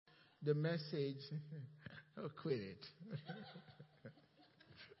the message. Oh, quit it.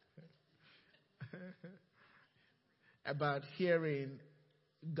 About hearing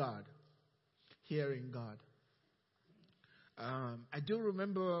God. Hearing God. I do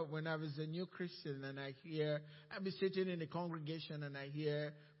remember when I was a new Christian and I'd be sitting in a congregation and I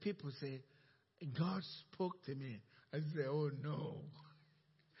hear people say, God spoke to me. I say, oh no.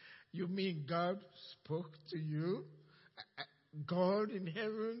 You mean God spoke to you? God in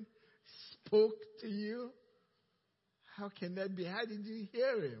heaven spoke to you? How can that be? How did you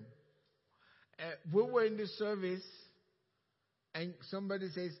hear him? We were in the service and somebody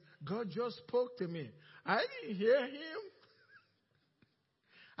says, God just spoke to me. I didn't hear him.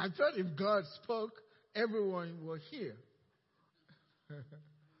 I thought if God spoke, everyone would hear.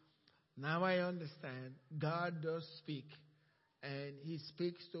 Now I understand. God does speak. And he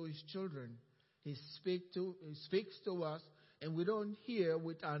speaks to his children. He speaks to us. And we don't hear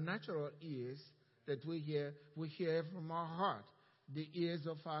with our natural ears that we hear. We hear from our heart, the ears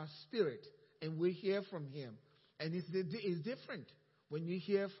of our spirit. And we hear from him. And it's different when you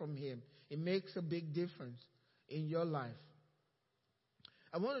hear from him. It makes a big difference in your life.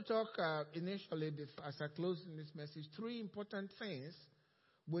 I want to talk initially, as I close in this message, 3 important things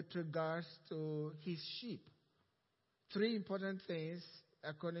with regards to his sheep. 3 important things,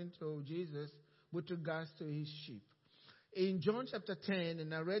 according to Jesus, with regards to his sheep. In John chapter 10,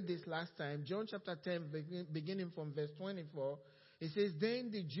 and I read this last time, John chapter 10, beginning from verse 24, it says, Then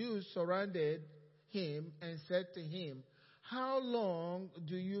the Jews surrounded him and said to him, How long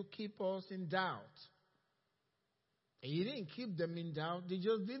do you keep us in doubt? And he didn't keep them in doubt. They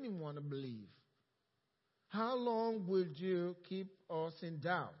just didn't want to believe. How long will you keep us in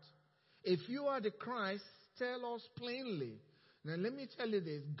doubt? If you are the Christ, tell us plainly. Now let me tell you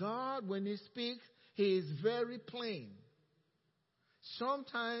this. God, when he speaks, he is very plain.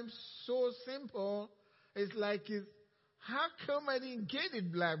 Sometimes so simple, it's like, how come I didn't get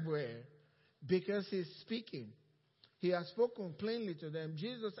it, Blackbear? Because he's speaking. He has spoken plainly to them.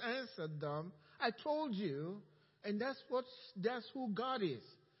 Jesus answered them, I told you. And that's who God is.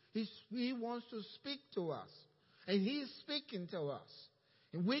 He wants to speak to us. And he is speaking to us.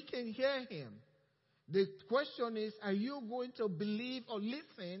 And we can hear him. The question is, are you going to believe or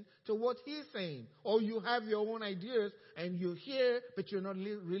listen to what he's saying? Or you have your own ideas and you hear, but you're not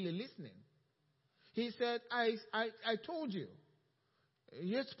really listening. He said, I told you.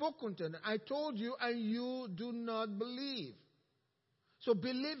 He had spoken to them. I told you and you do not believe. So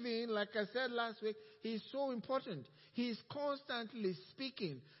believing, like I said last week, is so important. He's constantly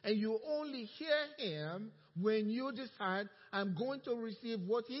speaking. And you only hear him when you decide, I'm going to receive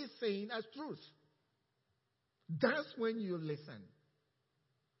what he's saying as truth. That's when you listen.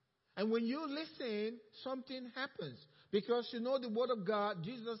 And when you listen, something happens. Because you know the word of God,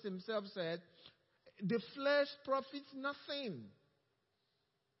 Jesus himself said, the flesh profits nothing.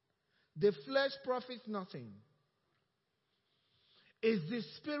 The flesh profits nothing. It's the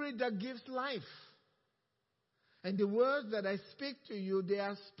spirit that gives life. And the words that I speak to you, they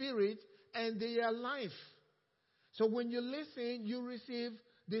are spirit and they are life. So when you listen, you receive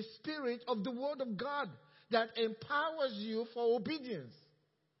the spirit of the word of God that empowers you for obedience.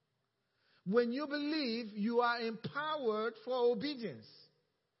 When you believe, you are empowered for obedience.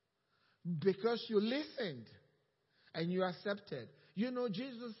 Because you listened and you accepted. You know,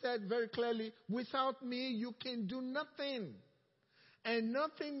 Jesus said very clearly, without me, you can do nothing. And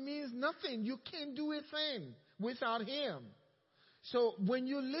nothing means nothing. You can't do a thing without him. So when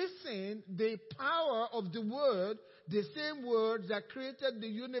you listen, the power of the word, the same word that created the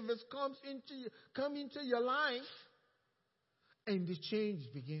universe come into your life, and the change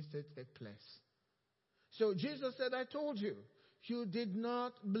begins to take place. So Jesus said, I told you, you did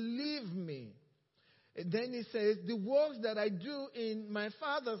not believe me. And then he says, the works that I do in my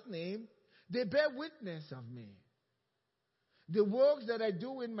Father's name, they bear witness of me. The works that I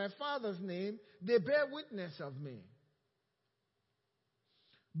do in my Father's name, they bear witness of me.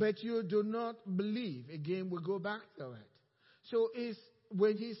 But you do not believe. Again, we go back to it. So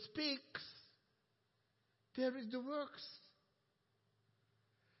when he speaks, there is the works.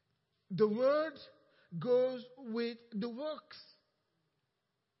 The word goes with the works.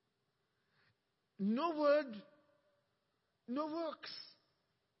 No word, no works.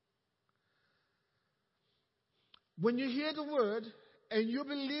 When you hear the word and you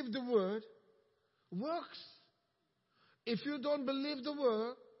believe the word, works. If you don't believe the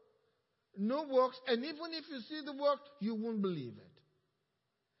word, no works. And even if you see the work, you won't believe it.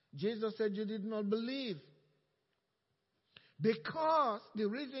 Jesus said you did not believe. Because the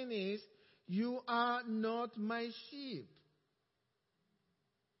reason is, you are not my sheep.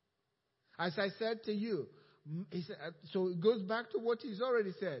 As I said to you, he said, so it goes back to what he's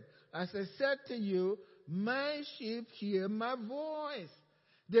already said. As I said to you, my sheep hear my voice.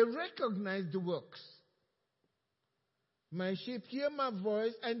 They recognize the works. My sheep hear my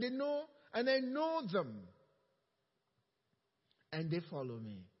voice, and I know them. And they follow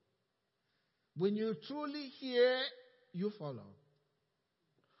me. When you truly hear, you follow.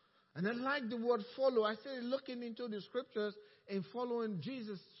 And I like the word follow. I started looking into the scriptures and following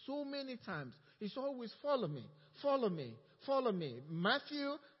Jesus so many times. It's always follow me, follow me, follow me.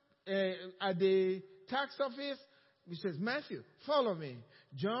 Matthew, at the tax office, he says, Matthew, follow me.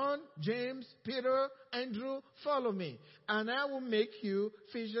 John, James, Peter, Andrew, follow me. And I will make you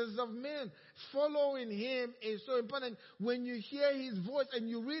fishers of men. Following him is so important. When you hear his voice and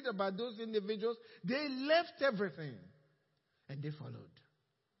you read about those individuals, they left everything and they followed,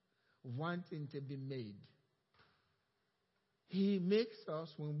 wanting to be made. He makes us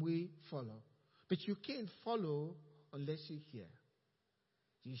when we follow. But you can't follow unless you hear.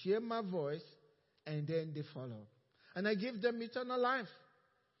 You hear my voice, and then they follow. And I give them eternal life,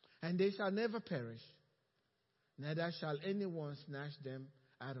 and they shall never perish, neither shall anyone snatch them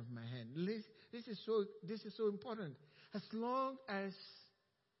out of my hand. This is so important. As long as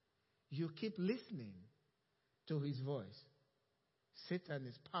you keep listening to his voice, Satan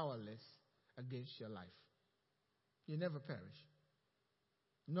is powerless against your life. You never perish.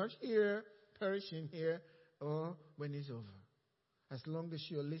 Not here, perishing here, or when it's over. As long as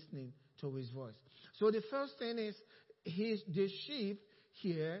you're listening to his voice. So the first thing is, the sheep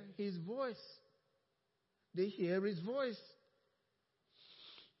hear his voice. They hear his voice.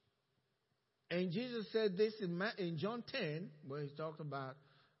 And Jesus said this in John 10, where he talked about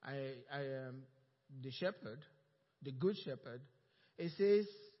I am the shepherd, the good shepherd. It says,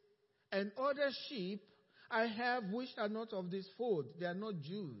 and other sheep I have which are not of this fold. They are not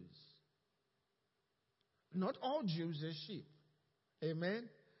Jews. Not all Jews are sheep. Amen.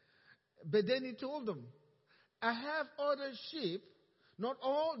 But then he told them, I have other sheep, not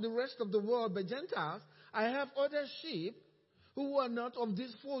all the rest of the world, but Gentiles. I have other sheep who are not of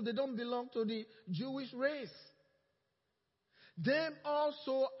this fold. They don't belong to the Jewish race. Them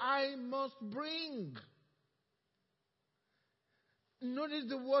also I must bring. Notice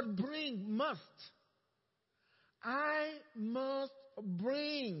the word bring, must. I must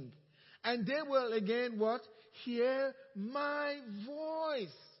bring. And they will again what? Hear my voice.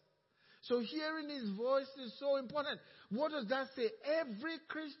 So hearing his voice is so important. What does that say? Every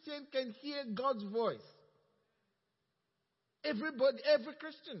Christian can hear God's voice. Everybody, every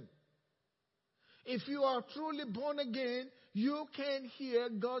Christian. If you are truly born again, you can hear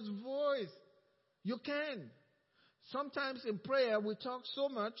God's voice. You can. Sometimes in prayer we talk so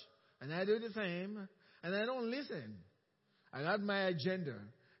much, and I do the same, and I don't listen. I got my agenda.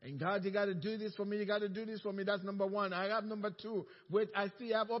 And God, you got to do this for me. You got to do this for me. That's number one. I have number two. Wait, I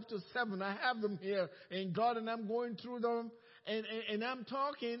still have up to 7. I have them here. And God, and I'm going through them. And I'm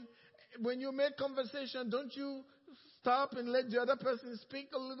talking. When you make conversation, don't you stop and let the other person speak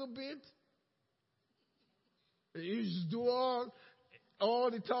a little bit? You just do all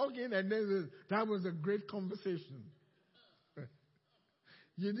the talking, and then that was a great conversation.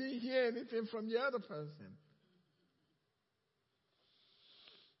 You didn't hear anything from the other person.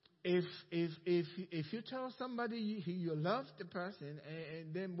 If you tell somebody you love the person,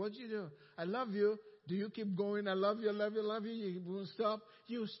 and then what you do? I love you. Do you keep going? I love you, I love you, I love you. You won't stop.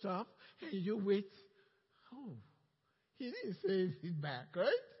 You stop and you wait. Oh, he didn't say it back, right?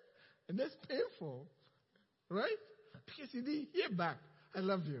 And that's painful, right? Because he didn't hear back. I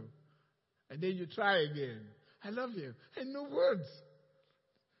love you. And then you try again. I love you. And no words.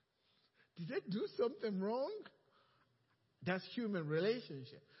 Did I do something wrong? That's human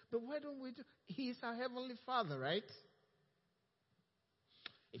relationship. But why don't we do? He's our heavenly Father, right?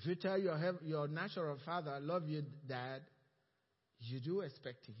 If you tell your natural father, I love you, Dad, you do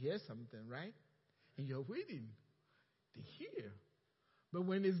expect to hear something, right? And you're waiting to hear. But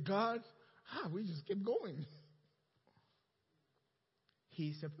when it's God, we just keep going.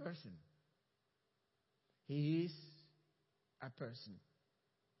 He's a person. He is a person.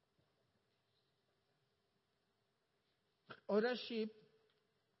 Other sheep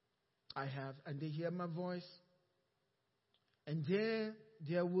I have, and they hear my voice. And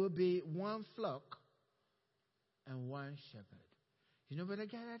there will be one flock and one shepherd. You know what I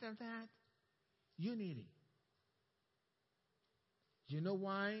get out of that? Unity. You know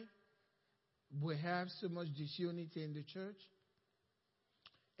why we have so much disunity in the church?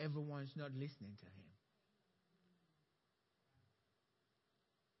 Everyone's not listening to him.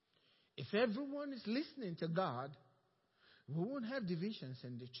 If everyone is listening to God, we won't have divisions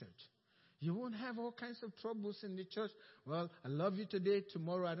in the church. You won't have all kinds of troubles in the church. Well, I love you today.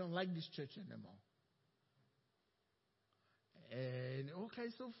 Tomorrow, I don't like this church anymore. And all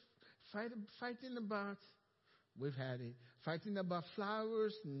kinds of fighting about. We've had it. Fighting about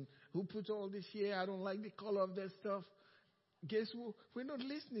flowers and who put all this here. I don't like the color of that stuff. Guess what? We're not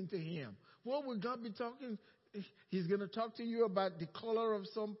listening to him. What will God be talking? He's going to talk to you about the color of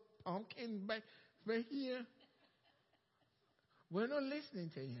some pumpkin back here. We're not listening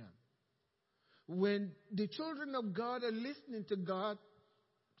to him. When the children of God are listening to God,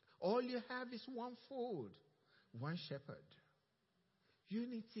 all you have is one fold, one shepherd.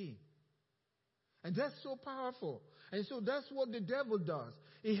 Unity. And that's so powerful. And so that's what the devil does.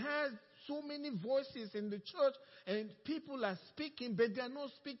 He has so many voices in the church, and people are speaking, but they're not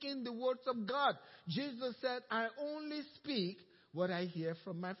speaking the words of God. Jesus said, I only speak what I hear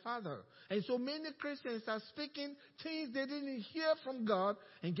from my Father. And so many Christians are speaking things they didn't hear from God.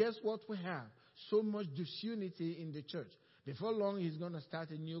 And guess what we have? So much disunity in the church. Before long, he's going to start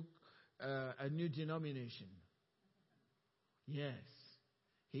a new denomination. Yes.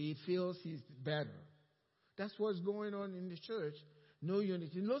 He feels he's better. That's what's going on in the church. No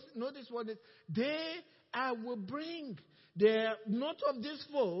unity. Notice what it is. I will bring. They're not of this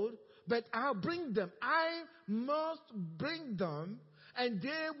fold, but I'll bring them. I must bring them, and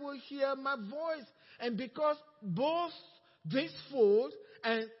they will hear my voice. And because both this fold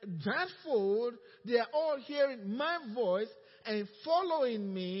and that fold, they are all hearing my voice and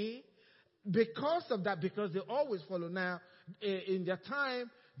following me because of that, because they always follow. Now, in their time,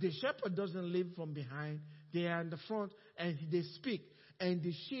 the shepherd doesn't live from behind. They are in the front, and they speak. And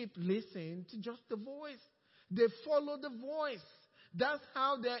the sheep listen to just the voice. They follow the voice. That's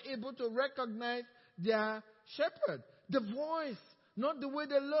how they're able to recognize their shepherd. The voice, not the way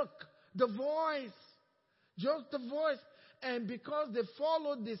they look. The voice. Just the voice. And because they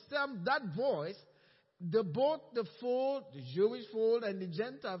follow that voice, both the fold, the Jewish fold and the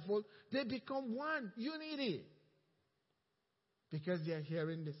Gentile fold, they become one. Unity. Because they are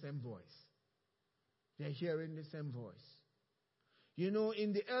hearing the same voice. They are hearing the same voice. You know,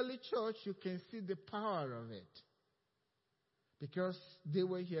 in the early church, you can see the power of it. Because they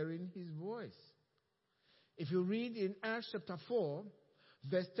were hearing his voice. If you read in Acts chapter 4,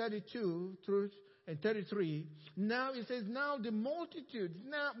 verse 32 through and 33, now it says, now the multitude.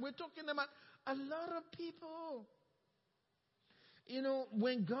 Now we're talking about a lot of people. You know,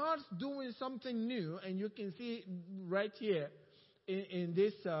 when God's doing something new, and you can see right here in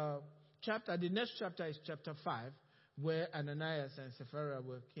this chapter, the next chapter is chapter 5, where Ananias and Sapphira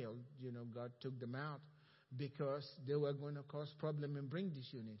were killed. You know, God took them out because they were going to cause problem and bring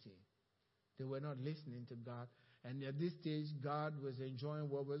disunity. They were not listening to God. And at this stage, God was enjoying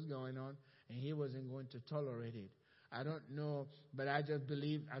what was going on, and he wasn't going to tolerate it. I don't know, but I just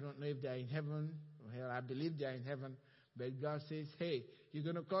believe, I don't know if they're in heaven. Well, I believe they're in heaven. But God says, hey, you're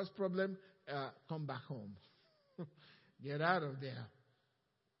going to cause problem, come back home. Get out of there.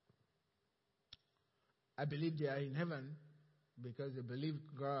 I believe they are in heaven because they believe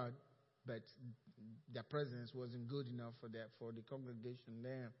God, but their presence wasn't good enough for the congregation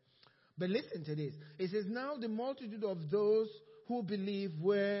there. But listen to this. It says, now the multitude of those who believe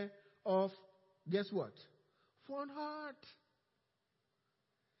were of, guess what? One heart.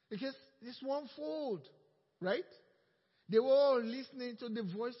 Because it's one fold, right? They were all listening to the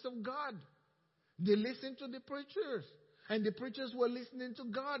voice of God. They listened to the preachers. And the preachers were listening to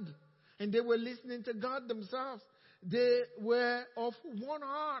God. And they were listening to God themselves. They were of one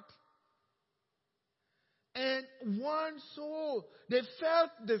heart. And one soul. They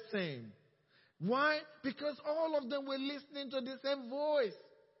felt the same. Why? Because all of them were listening to the same voice.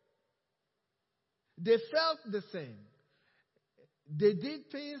 They felt the same. They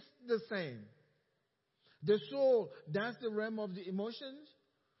did things the same. The soul, that's the realm of the emotions,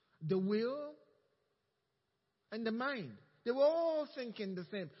 the will, and the mind. They were all thinking the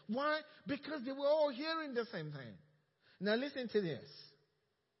same. Why? Because they were all hearing the same thing. Now listen to this.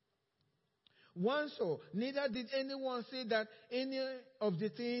 One soul. Neither did anyone say that any of the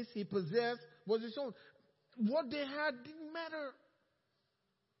things he possessed was his own. What they had didn't matter.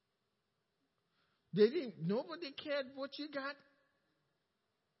 Nobody cared what you got.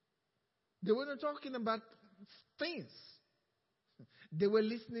 They were not talking about things. They were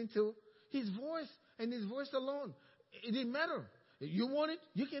listening to his voice and his voice alone. It didn't matter. You want it,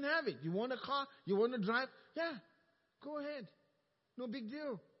 you can have it. You want a car, you want to drive, yeah, go ahead. No big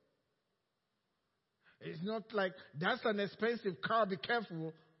deal. It's not like that's an expensive car, be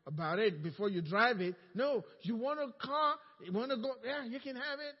careful about it before you drive it. No, you want a car, you want to go, yeah, you can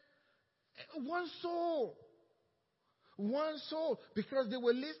have it. One soul. One soul, because they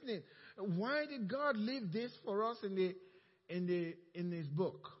were listening. Why did God leave this for us in His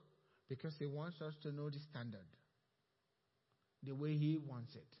book? Because He wants us to know the standard, the way He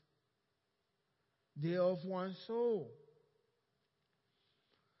wants it. They are of one soul.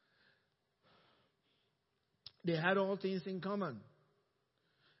 They had all things in common.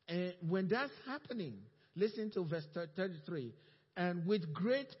 And when that's happening, listen to verse 33. And with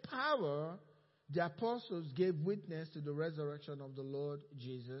great power, the apostles gave witness to the resurrection of the Lord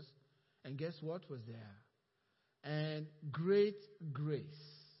Jesus. And guess what was there? And great grace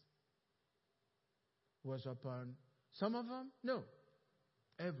was upon some of them? No,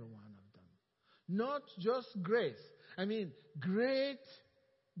 every one of them. Not just grace. I mean, great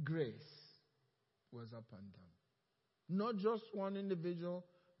grace was upon them. Not just one individual,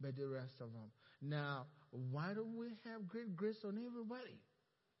 but the rest of them. Now, why don't we have great grace on everybody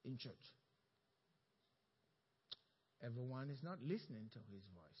in church? Everyone is not listening to His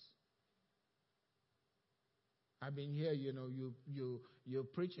voice. I've been here, you're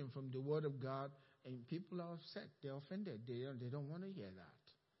preaching from the Word of God, and people are upset. They're offended. They don't want to hear that.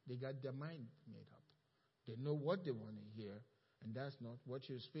 They got their mind made up. They know what they want to hear, and that's not what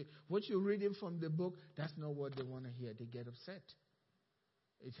you speak. What you're reading from the book, that's not what they want to hear. They get upset.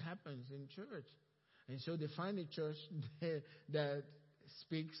 It happens in church. And so they find a church that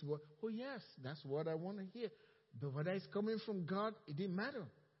speaks, oh yes, that's what I want to hear. But whether it's coming from God, it didn't matter.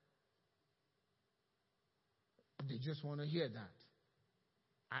 They just want to hear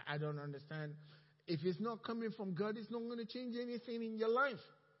that. I don't understand. If it's not coming from God, it's not going to change anything in your life.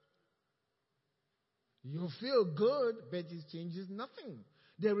 You feel good, but it changes nothing.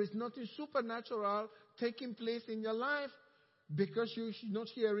 There is nothing supernatural taking place in your life because you're not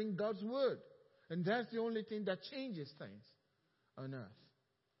hearing God's word. And that's the only thing that changes things on earth.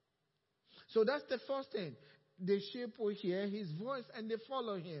 So that's the first thing. The sheep will hear His voice and they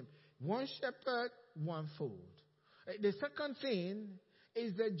follow Him. One shepherd, one fold. The second thing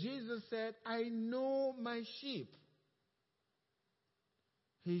is that Jesus said, I know my sheep.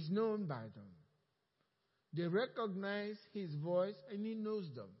 He's known by them. They recognize His voice and He knows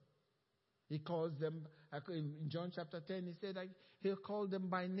them. He calls them, in John chapter 10, He said He'll call them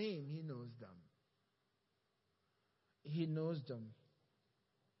by name. He knows them. He knows them.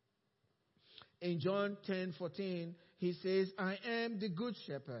 In John 10:14, He says, I am the good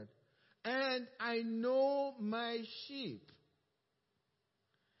shepherd, and I know my sheep,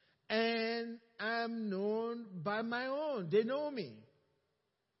 and I'm known by my own. They know me.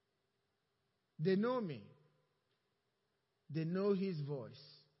 They know me. They know His voice.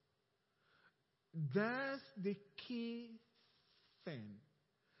 That's the key thing.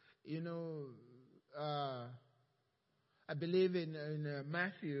 I believe in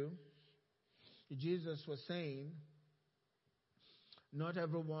Matthew, Jesus was saying, not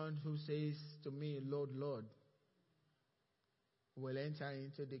everyone who says to me, Lord, Lord, will enter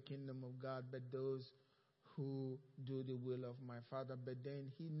into the kingdom of God, but those who do the will of my Father. But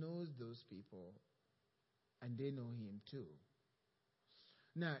then He knows those people, and they know Him too.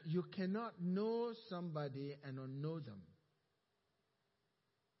 Now, you cannot know somebody and unknow them.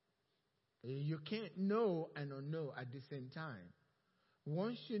 You can't know and unknow at the same time.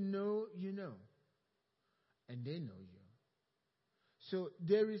 Once you know, you know. And they know you. So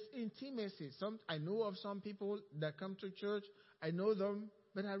there is intimacy. I know of some people that come to church. I know them,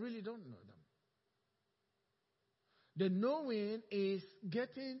 but I really don't know them. The knowing is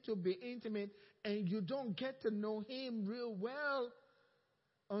getting to be intimate, and you don't get to know Him real well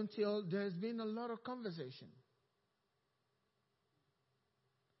until there's been a lot of conversation.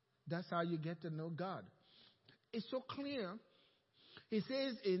 That's how you get to know God. It's so clear. He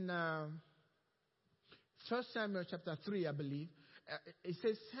says in 1 Samuel chapter 3, I believe, it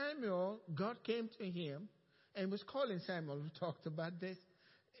says Samuel, God came to him and was calling Samuel. We talked about this.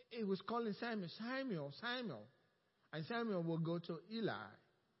 It was calling Samuel, Samuel, Samuel. And Samuel will go to Eli.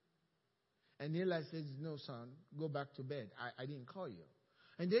 And Eli says, no, son, go back to bed. I didn't call you.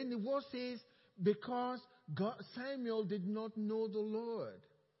 And then the word says, because Samuel did not know the Lord.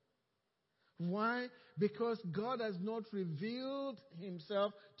 Why? Because God has not revealed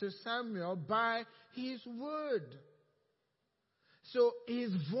Himself to Samuel by His word. So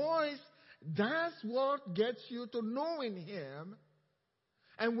His voice, that's what gets you to knowing Him.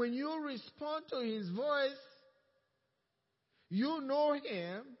 And when you respond to His voice, you know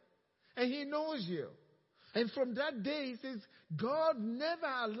Him and He knows you. And from that day, it says, God never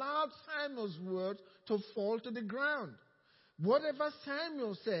allowed Samuel's words to fall to the ground. Whatever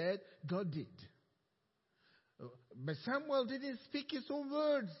Samuel said, God did. But Samuel didn't speak his own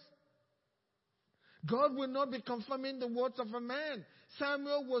words. God will not be confirming the words of a man.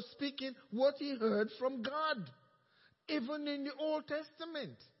 Samuel was speaking what he heard from God, even in the Old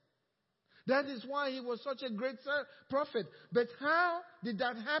Testament. That is why he was such a great prophet. But how did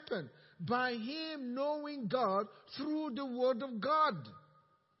that happen? By him knowing God through the Word of God.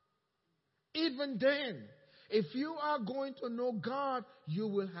 Even then, if you are going to know God, you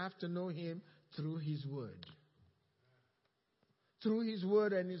will have to know Him through His Word. Through His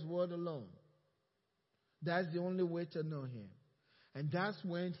Word and His Word alone. That's the only way to know Him. And that's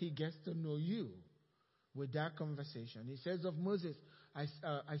when He gets to know you with that conversation. He says of Moses, I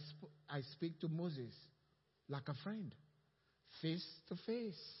speak to Moses like a friend, face to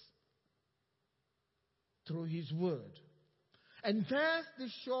face, through His Word. And that's the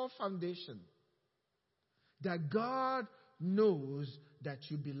sure foundation that God knows that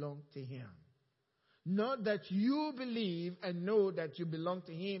you belong to Him. Not that you believe and know that you belong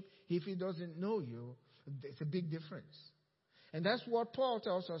to Him if He doesn't know you. It's a big difference. And that's what Paul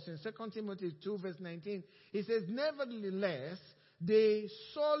tells us in 2 Timothy 2 verse 19. He says, nevertheless, the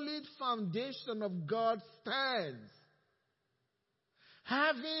solid foundation of God stands,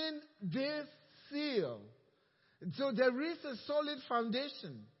 having this seal. So there is a solid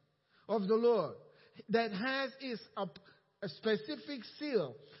foundation of the Lord that has a specific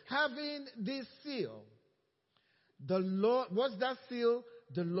seal. Having this seal, the Lord, what's that seal?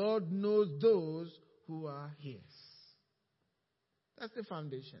 The Lord knows those who are His. That's the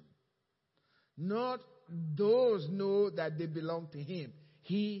foundation. Not those know that they belong to Him.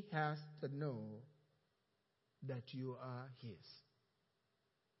 He has to know that you are His.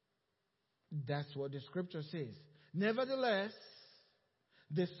 That's what the scripture says. Nevertheless,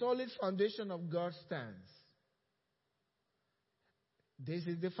 the solid foundation of God stands. This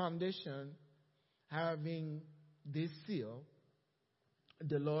is the foundation, having this seal.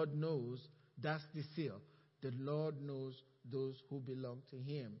 The Lord knows, that's the seal. The Lord knows those who belong to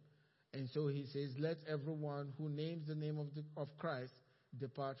Him. And so He says, let everyone who names the name of Christ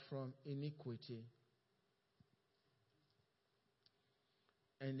depart from iniquity.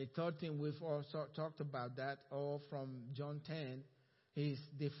 And the third thing we've also talked about that, all from John 10, is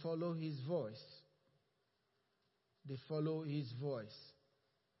they follow His voice. They follow His voice.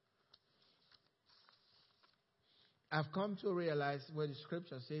 I've come to realize what the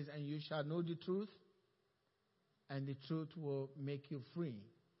scripture says, and you shall know the truth, and the truth will make you free.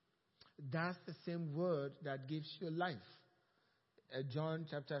 That's the same word that gives you life. John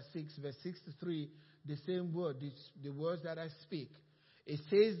chapter 6, verse 63, the same word, the words that I speak. It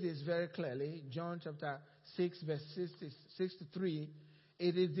says this very clearly, John chapter 6, verse 63,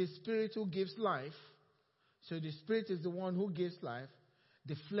 it is the Spirit who gives life. So the Spirit is the one who gives life.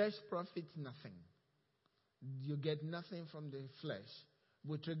 The flesh profits nothing. You get nothing from the flesh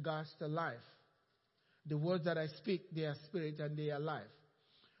with regards to life. The words that I speak, they are spirit and they are life.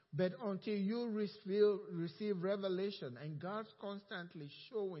 But until you receive revelation, and God's constantly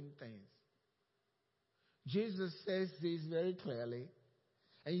showing things. Jesus says this very clearly.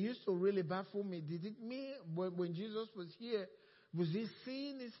 And it used to really baffle me. Did it mean when Jesus was here, was He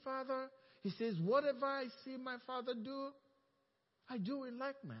seeing His Father? He says, whatever I see my Father do, I do in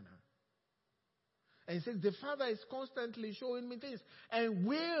like manner. And He says, the Father is constantly showing me things. And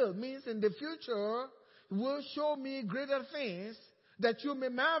will means in the future, will show me greater things that you may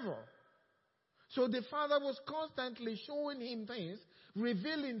marvel. So the Father was constantly showing Him things,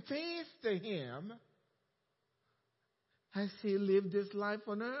 revealing things to Him as He lived this life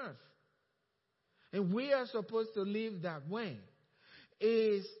on earth. And we are supposed to live that way.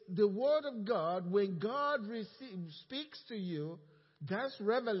 Is the Word of God, when God speaks to you, that's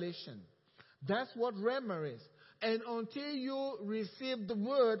revelation. That's what Rhema is. And until you receive the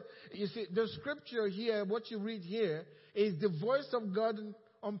Word, you see, the scripture here, what you read here, is the voice of God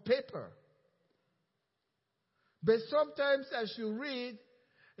on paper. But sometimes as you read,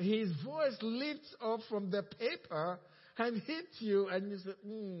 His voice lifts up from the paper and hits you, and you say,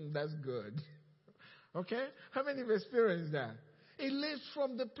 that's good. Okay? How many have experienced that? It lifts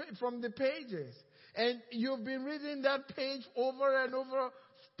from the pages. And you've been reading that page over and over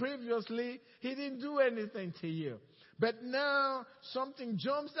previously. He didn't do anything to you. But now something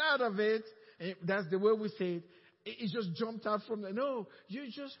jumps out of it. And that's the way we say it. It just jumped out from the... No, you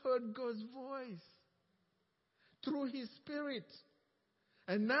just heard God's voice through His Spirit.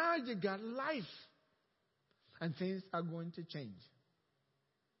 And now you got life. And things are going to change.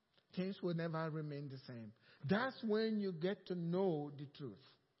 Things will never remain the same. That's when you get to know the truth.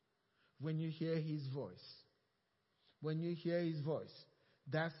 When you hear His voice. When you hear His voice.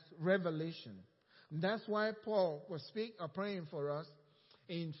 That's revelation. And that's why Paul was praying for us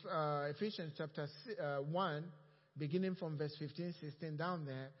in Ephesians chapter 1, beginning from verse 15, 16 down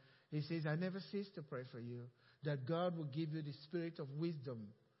there, he says, I never cease to pray for you, that God will give you the spirit of wisdom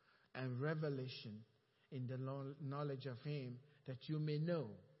and revelation in the knowledge of him, that you may know.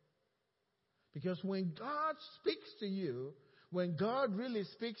 Because when God speaks to you, when God really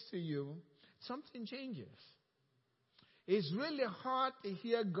speaks to you, something changes. It's really hard to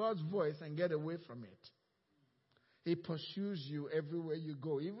hear God's voice and get away from it. He pursues you everywhere you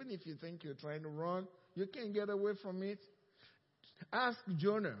go. Even if you think you're trying to run, you can't get away from it. Ask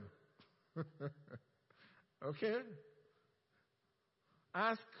Jonah. Okay?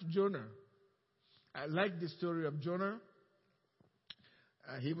 Ask Jonah. I like the story of Jonah.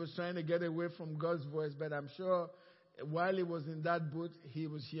 He was trying to get away from God's voice, but I'm sure while he was in that boat, he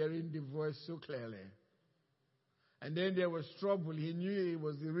was hearing the voice so clearly. And then there was trouble. He knew it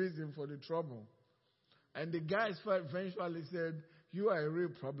was the reason for the trouble. And the guys eventually said, you are a real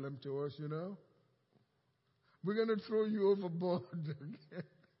problem to us, you know. We're going to throw you overboard.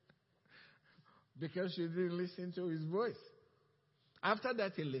 Because you didn't listen to his voice. After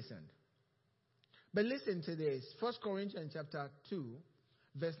that, he listened. But listen to this. 1 Corinthians chapter 2,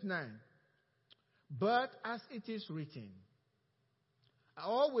 verse 9. But as it is written. I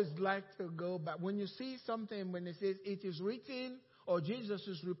always like to go back. When you see something, when it says it is written, or Jesus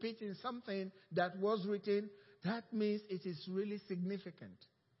is repeating something that was written, that means it is really significant.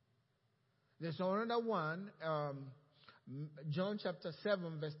 There's another one, John chapter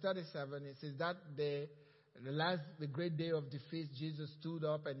 7, verse 37. It says that day, the great day of the feast, Jesus stood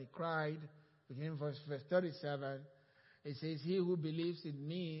up and he cried. Beginning verse 37, it says, he who believes in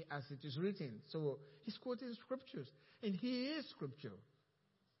me, as it is written. So he's quoting scriptures, and he is scripture.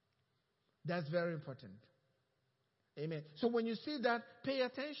 That's very important. Amen. So when you see that, pay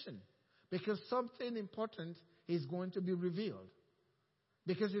attention, because something important is going to be revealed,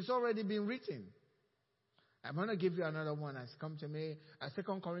 because it's already been written. I'm going to give you another one that's come to me. 2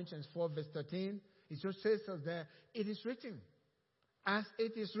 Corinthians 4, verse 13. It just says there, it is written. As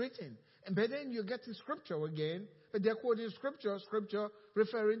it is written. But then you get to scripture again, but they're quoting scripture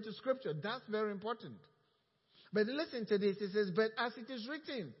referring to scripture. That's very important. But listen to this. It says, but as it is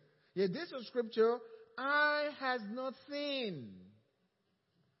written. Yeah, this is scripture. Eye has not seen,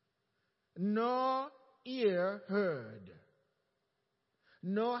 nor ear heard,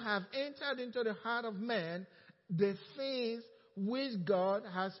 nor have entered into the heart of man the things which God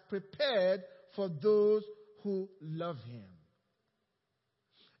has prepared for those who love him.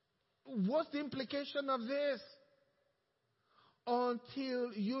 What's the implication of this?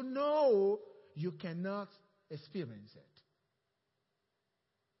 Until you know, you cannot experience it.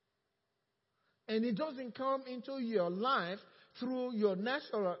 And it doesn't come into your life through your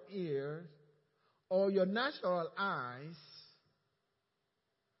natural ears or your natural eyes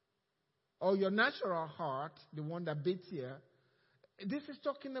or your natural heart, the one that beats here. This is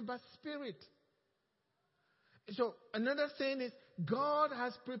talking about spirit. So another thing is, God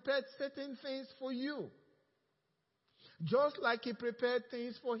has prepared certain things for you. Just like he prepared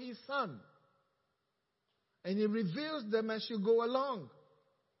things for his son. And he reveals them as you go along.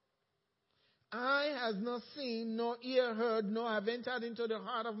 Eye has not seen, nor ear heard, nor have entered into the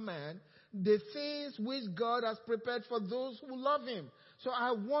heart of man the things which God has prepared for those who love him. So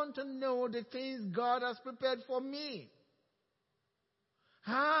I want to know the things God has prepared for me.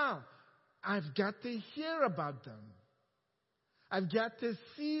 How? I've got to hear about them. I've got to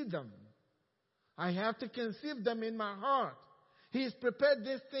see them. I have to conceive them in my heart. He's prepared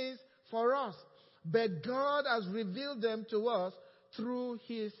these things for us. But God has revealed them to us through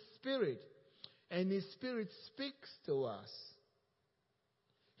his Spirit. And his Spirit speaks to us.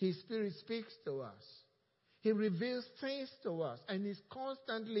 His Spirit speaks to us. He reveals things to us. And he's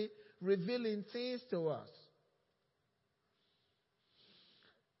constantly revealing things to us.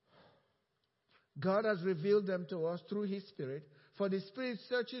 God has revealed them to us through his Spirit. For the Spirit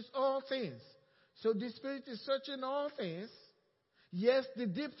searches all things. So the Spirit is searching all things. Yes, the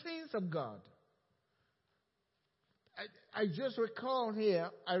deep things of God. I just recall here,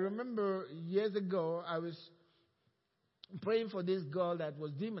 I remember years ago, I was praying for this girl that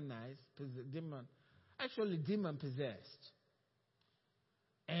was demonized, demon possessed.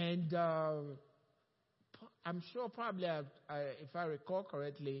 And I'm sure probably, if I recall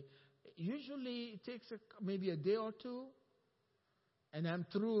correctly, usually it takes maybe a day or two. And I'm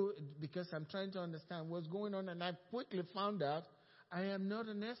through because I'm trying to understand what's going on. And I quickly found out I am not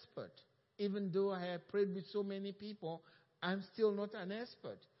an expert. Even though I have prayed with so many people, I'm still not an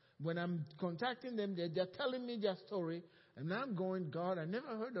expert. When I'm contacting them, they're telling me their story. And I'm going, God, I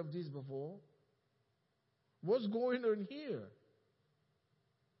never heard of this before. What's going on here?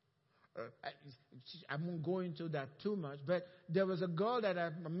 I won't go into that too much, but there was a girl that I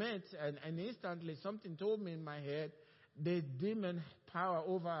met, and instantly something told me in my head, the demon power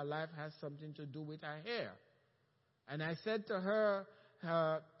over her life has something to do with her hair. And I said to her,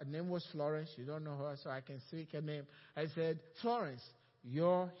 her name was Florence. You don't know her, so I can speak her name. I said, Florence,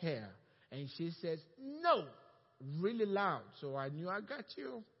 your hair. And she says, no, really loud. So I knew I got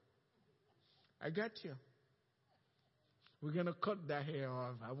you. I got you. We're going to cut that hair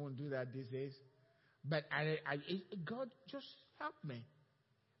off. I won't do that these days. But God just helped me.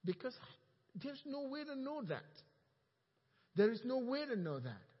 Because there's no way to know that. There is no way to know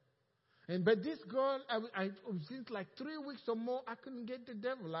that. But this girl, since like 3 weeks or more, I couldn't get the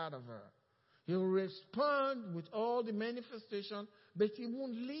devil out of her. He'll respond with all the manifestation, but he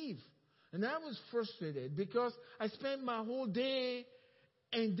won't leave. And I was frustrated because I spent my whole day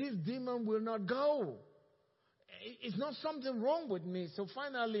and this demon will not go. It's not something wrong with me. So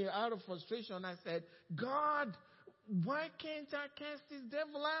finally, out of frustration, I said, God, why can't I cast this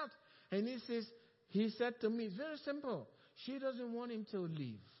devil out? And he said to me, it's very simple. She doesn't want him to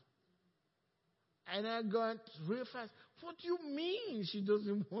leave. And I got real fast. What do you mean she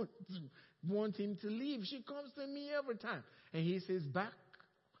doesn't want him to leave? She comes to me every time. And he says back,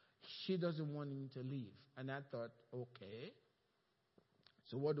 she doesn't want him to leave. And I thought, okay.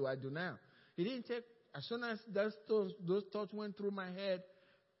 So what do I do now? It didn't take, as soon as those thoughts went through my head,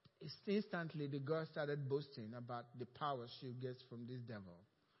 instantly the girl started boasting about the power she gets from this devil.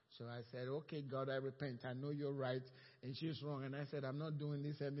 So I said, okay, God, I repent. I know you're right and she's wrong. And I said, I'm not doing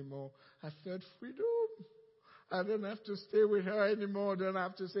this anymore. I felt freedom. I don't have to stay with her anymore. I don't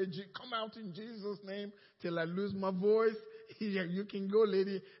have to say, come out in Jesus' name till I lose my voice. You can go,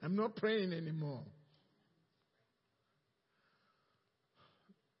 lady. I'm not praying anymore.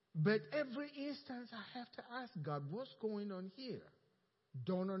 But every instance I have to ask God, what's going on here?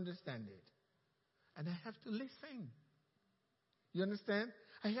 Don't understand it. And I have to listen. You understand?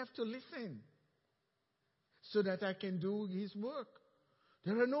 I have to listen so that I can do his work.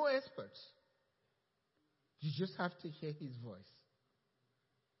 There are no experts. You just have to hear his voice.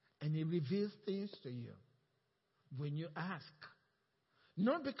 And he reveals things to you when you ask.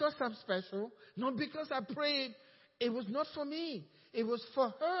 Not because I'm special, not because I prayed. It was not for me. It was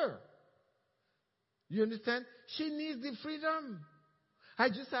for her. You understand? She needs the freedom. I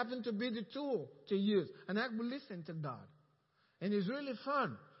just happen to be the tool to use. And I will listen to God. And it's really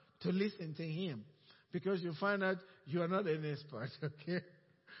fun to listen to him. Because you find out you are not an expert, okay?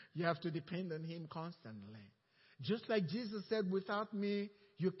 You have to depend on him constantly. Just like Jesus said, without me,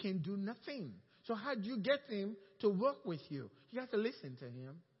 you can do nothing. So how do you get him to work with you? You have to listen to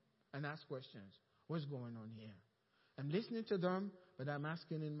him and ask questions. What's going on here? I'm listening to them, but I'm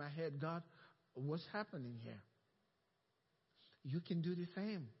asking in my head, God, what's happening here? You can do the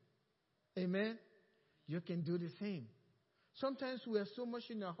same. Amen? You can do the same. Sometimes we are so much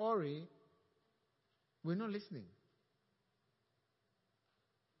in a hurry, we're not listening.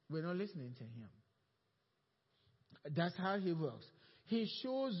 We're not listening to him. That's how he works. He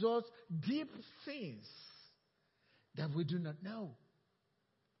shows us deep things that we do not know.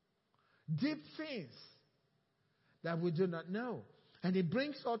 Deep things that we do not know. And he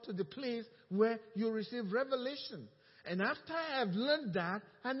brings us to the place where you receive revelation. And after I have learned that,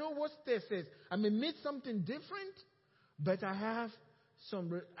 I know what this is. I may meet something different, but I have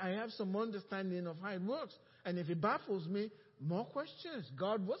some understanding of how it works. And if it baffles me, more questions.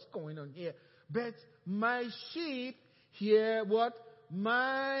 God, what's going on here? But my sheep hear what?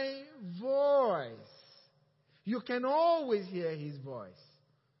 My voice. You can always hear his voice.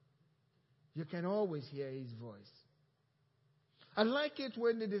 You can always hear his voice. I like it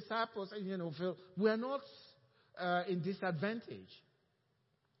when the disciples, feel we're not in disadvantage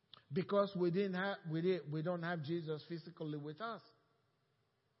because we don't have Jesus physically with us.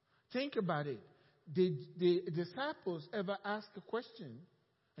 Think about it. Did the disciples ever ask a question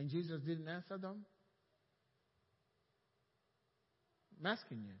and Jesus didn't answer them? I'm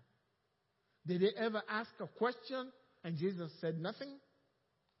asking you. Did they ever ask a question and Jesus said nothing?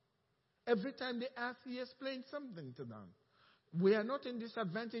 Every time they asked, he explained something to them. We are not in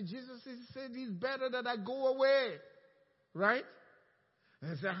disadvantage. Jesus said it's better that I go away. Right?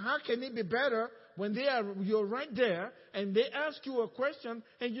 And I said, how can it be better when you're right there and they ask you a question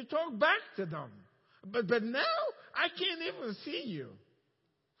and you talk back to them? But now I can't even see you.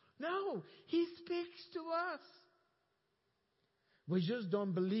 No, he speaks to us. We just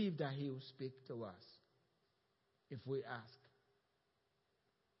don't believe that he will speak to us if we ask.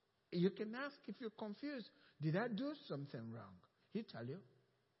 You can ask if you're confused. Did I do something wrong? He'll tell you.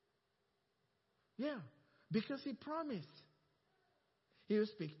 Yeah, because he promised. He'll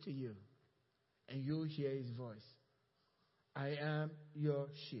speak to you, and you'll hear his voice. I am your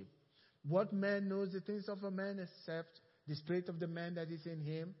sheep. What man knows the things of a man except the spirit of the man that is in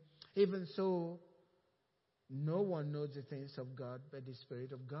him? Even so, no one knows the things of God but the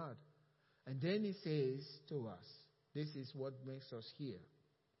Spirit of God. And then he says to us, this is what makes us hear.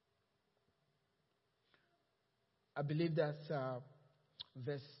 I believe that's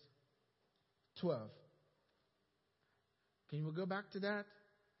verse 12. Can we go back to that?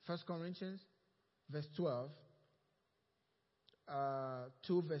 1 Corinthians, verse 12.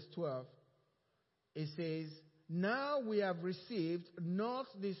 2 verse 12. It says, now we have received not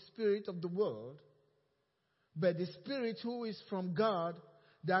the spirit of the world, but the Spirit who is from God,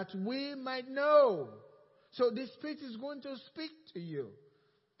 that we might know. So the Spirit is going to speak to you,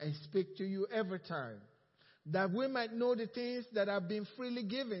 and speak to you every time, that we might know the things that have been freely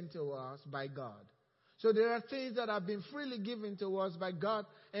given to us by God. So there are things that have been freely given to us by God,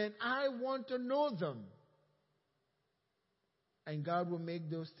 and I want to know them. And God will make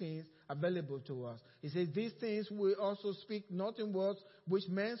those things available to us. He says, these things we also speak not in words which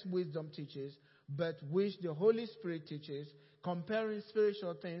man's wisdom teaches, but which the Holy Spirit teaches, comparing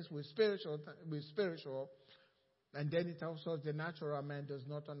spiritual things with spiritual. And then it tells us the natural man does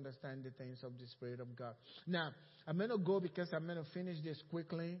not understand the things of the Spirit of God. Now, I'm going to go because I'm going to finish this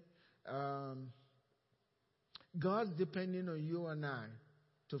quickly. God's depending on you and I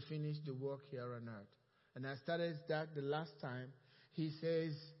to finish the work here on earth. And I started that the last time. He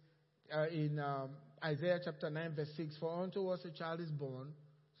says in Isaiah chapter 9 verse 6, for unto us a child is born.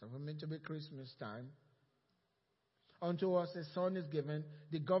 So we're meant to be Christmas time. Unto us a son is given.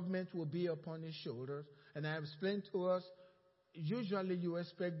 The government will be upon his shoulders. And I have explained to us, usually you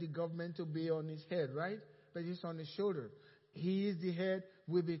expect the government to be on his head, right? But it's on his shoulder. He is the head.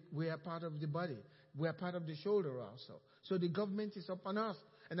 We are part of the body. We are part of the shoulder also. So the government is upon us.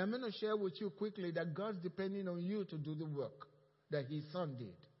 And I'm going to share with you quickly that God's depending on you to do the work that his son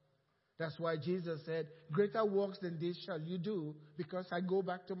did. That's why Jesus said, greater works than this shall you do, because I go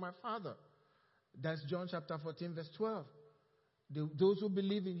back to my Father. That's John chapter 14 verse 12. Those who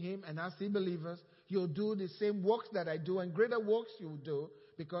believe in him, and as he believers, you'll do the same works that I do, and greater works you'll do,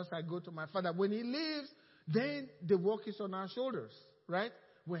 because I go to my Father. When he leaves, then the work is on our shoulders, right?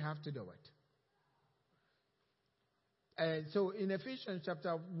 We have to do it. And so in Ephesians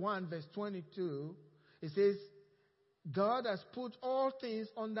chapter 1 verse 22, it says, God has put all things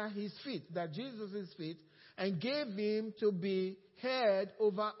under his feet, that Jesus' feet, and gave him to be head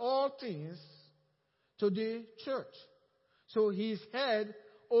over all things to the church. So he's head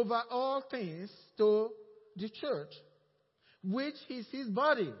over all things to the church, which is his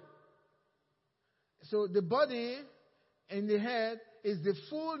body. So the body and the head is the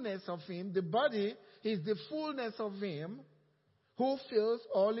fullness of him. The body is the fullness of him who fills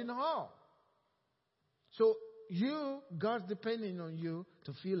all in all. So God's depending on you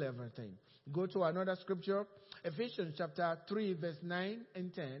to feel everything. Go to another scripture, Ephesians chapter 3 verse 9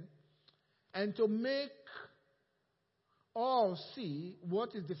 and 10. And to make all see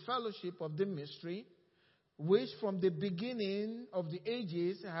what is the fellowship of the mystery, which from the beginning of the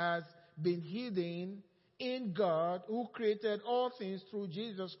ages has been hidden in God, who created all things through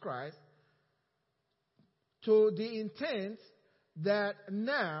Jesus Christ, to the intent that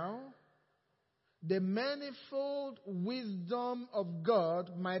now the manifold wisdom of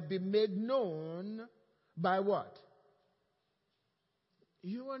God might be made known by what?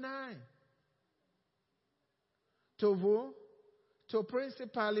 You and I. To who? To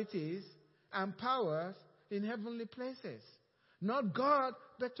principalities and powers in heavenly places. Not God,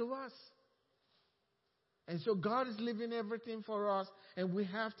 but to us. And so God is leaving everything for us, and we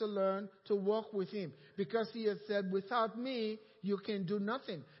have to learn to walk with him. Because he has said, without me, you can do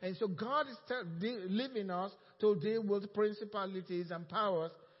nothing. And so God is leaving us to deal with principalities and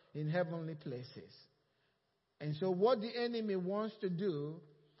powers in heavenly places. And so what the enemy wants to do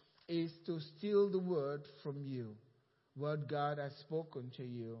is to steal the word from you. What God has spoken to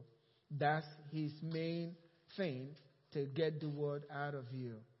you. That's his main thing, to get the word out of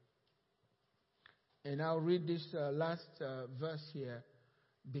you. And I'll read this last verse here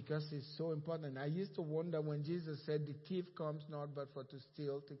because it's so important. I used to wonder when Jesus said, the thief comes not but for to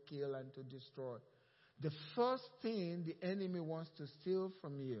steal, to kill, and to destroy. The first thing the enemy wants to steal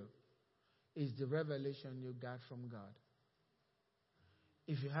from you is the revelation you got from God.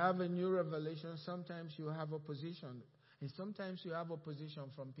 If you have a new revelation, sometimes you have opposition. And sometimes you have opposition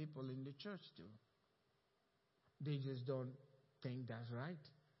from people in the church too. They just don't think that's right.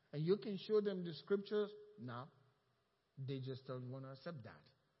 And you can show them the scriptures. No. They just don't want to accept that.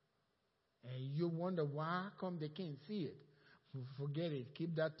 And you wonder why come they can't see it. Forget it.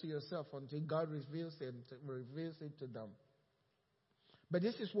 Keep that to yourself until God reveals it to them. But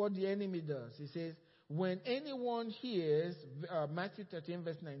this is what the enemy does. He says, when anyone hears, Matthew 13,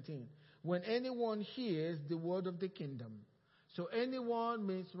 verse 19, when anyone hears the word of the kingdom. So anyone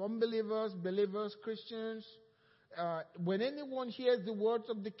means unbelievers, believers, Christians. When anyone hears the words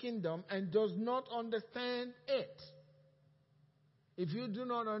of the kingdom and does not understand it. If you do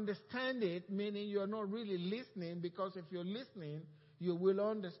not understand it, meaning you're not really listening, because if you're listening, you will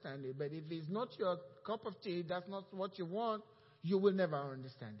understand it. But if it's not your cup of tea, that's not what you want, you will never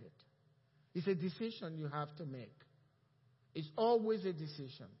understand it. It's a decision you have to make. It's always a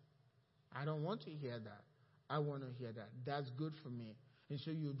decision. I don't want to hear that. I want to hear that. That's good for me. And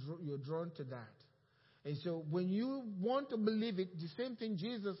so you're drawn to that. And so when you want to believe it, the same thing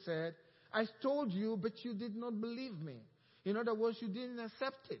Jesus said, I told you, but you did not believe me. In other words, you didn't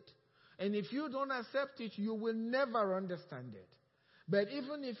accept it. And if you don't accept it, you will never understand it. But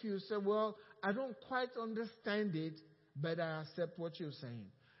even if you say, well, I don't quite understand it, but I accept what you're saying.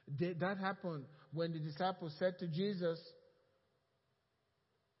 That happened when the disciples said to Jesus,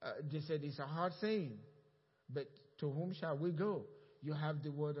 they said, it's a hard saying, but to whom shall we go? You have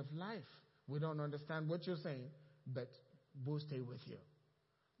the word of life. We don't understand what you're saying, but we'll stay with you.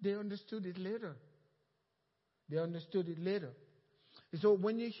 They understood it later. So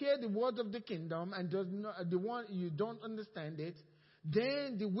when you hear the word of the kingdom and the one you don't understand it,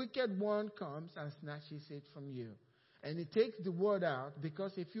 then the wicked one comes and snatches it from you. And it takes the word out,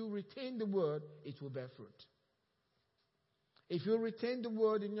 because if you retain the word, it will bear fruit. If you retain the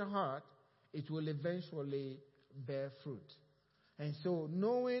word in your heart, it will eventually bear fruit. And so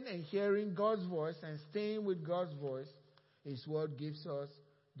knowing and hearing God's voice and staying with God's voice is what gives us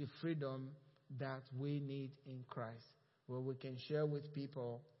the freedom that we need in Christ, where we can share with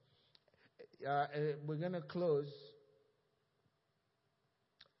people. We're going to close.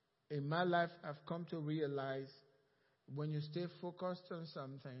 In my life, I've come to realize when you stay focused on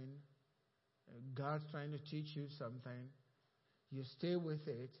something, God's trying to teach you something, you stay with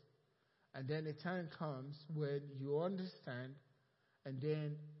it, and then a time comes when you understand, and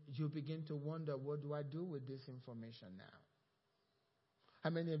then you begin to wonder, what do I do with this information now?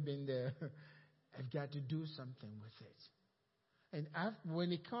 How many have been there? I've got to do something with it. And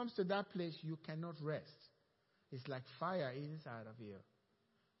when it comes to that place, you cannot rest. It's like fire inside of you.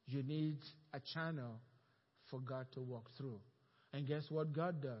 You need a channel for God to walk through. And guess what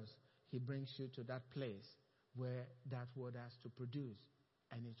God does? He brings you to that place where that word has to produce,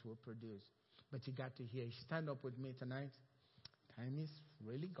 and it will produce. But you got to hear. Stand up with me tonight. Time is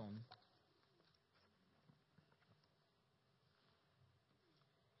really gone.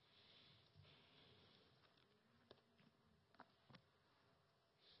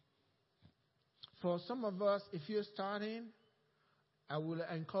 For some of us, if you're starting, I will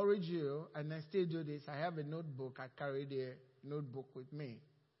encourage you, and I still do this. I have a notebook. I carry the notebook with me.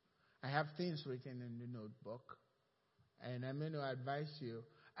 I have things written in the notebook, and I'm going to advise you.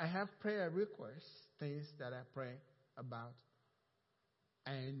 I have prayer requests, things that I pray about,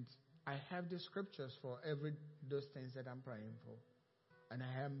 and I have the scriptures for those things that I'm praying for. And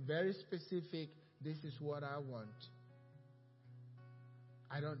I am very specific. This is what I want.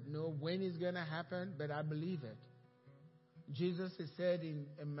 I don't know when it's going to happen, but I believe it. Jesus has said in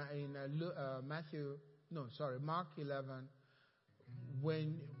Mark 11,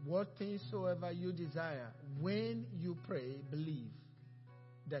 what things soever you desire, when you pray, believe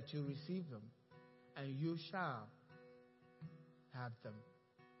that you receive them, and you shall have them.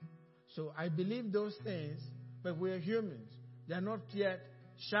 So I believe those things, but we're humans. They're not yet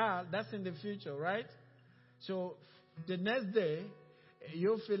shall. That's in the future, right? So the next day,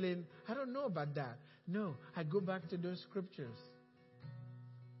 you're feeling, I don't know about that. No, I go back to those scriptures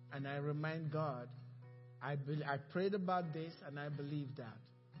and I remind God, I prayed about this and I believe that.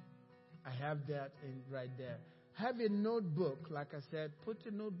 I have that right there. Have a notebook, like I said, put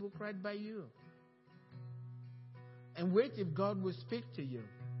a notebook right by you. And wait if God will speak to you.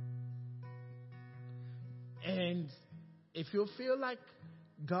 And if you feel like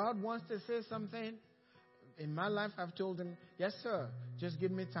God wants to say something, in my life I've told him, yes sir, just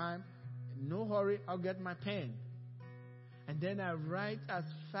give me time. No hurry, I'll get my pen. And then I write as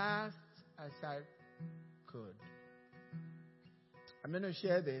fast as I could. I'm going to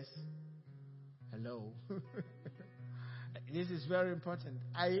share this. Hello. This is very important.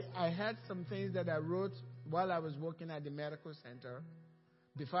 I had some things that I wrote while I was working at the medical center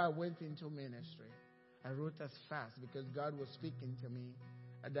before I went into ministry. I wrote as fast because God was speaking to me.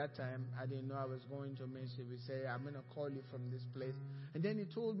 At that time, I didn't know I was going to ministry. He said, I'm going to call you from this place. And then he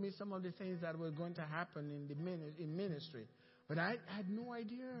told me some of the things that were going to happen in ministry. But I had no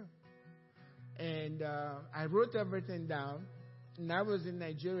idea. And I wrote everything down. And I was in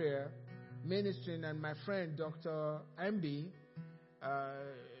Nigeria ministering, and my friend, Dr. MB,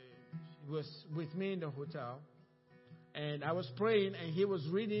 was with me in the hotel. And I was praying, and he was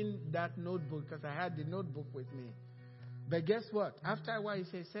reading that notebook because I had the notebook with me. But guess what? After a while, he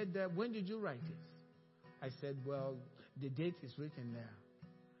said, when did you write it? I said, well, the date is written there.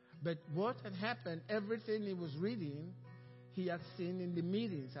 But what had happened, everything he was reading, he had seen in the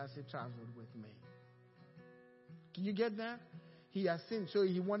meetings as he traveled with me. Can you get that? He had seen. So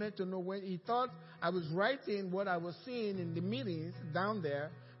he wanted to know when. He thought I was writing what I was seeing in the meetings down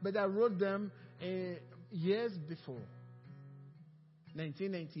there, but I wrote them years before.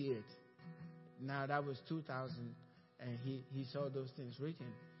 1998. Now that was 2000, and he saw those things written.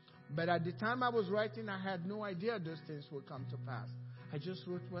 But at the time I was writing, I had no idea those things would come to pass. I just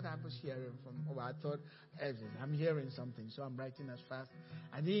wrote what I was hearing from. I thought, I'm hearing something, so I'm writing as fast.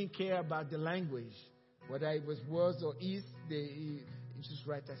 I didn't care about the language, whether it was words or is. You just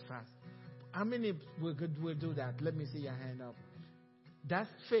write as fast. How many will do that? Let me see your hand up. That's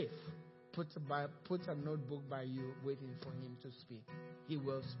faith. Put a notebook by you, waiting for him to speak. He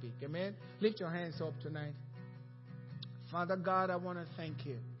will speak. Amen. Lift your hands up tonight. Father God, I want to thank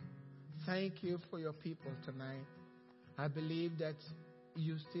you. Thank you for your people tonight. I believe that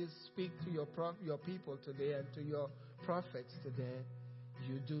you still speak to your people today and to your prophets today.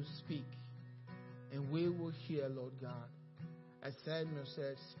 You do speak. And we will hear, Lord God. As Samuel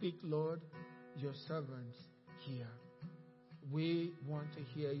said, speak, Lord, your servants hear. We want to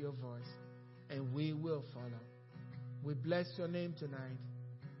hear your voice, and we will follow. We bless your name tonight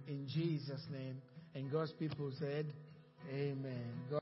in Jesus' name. And God's people said, amen. God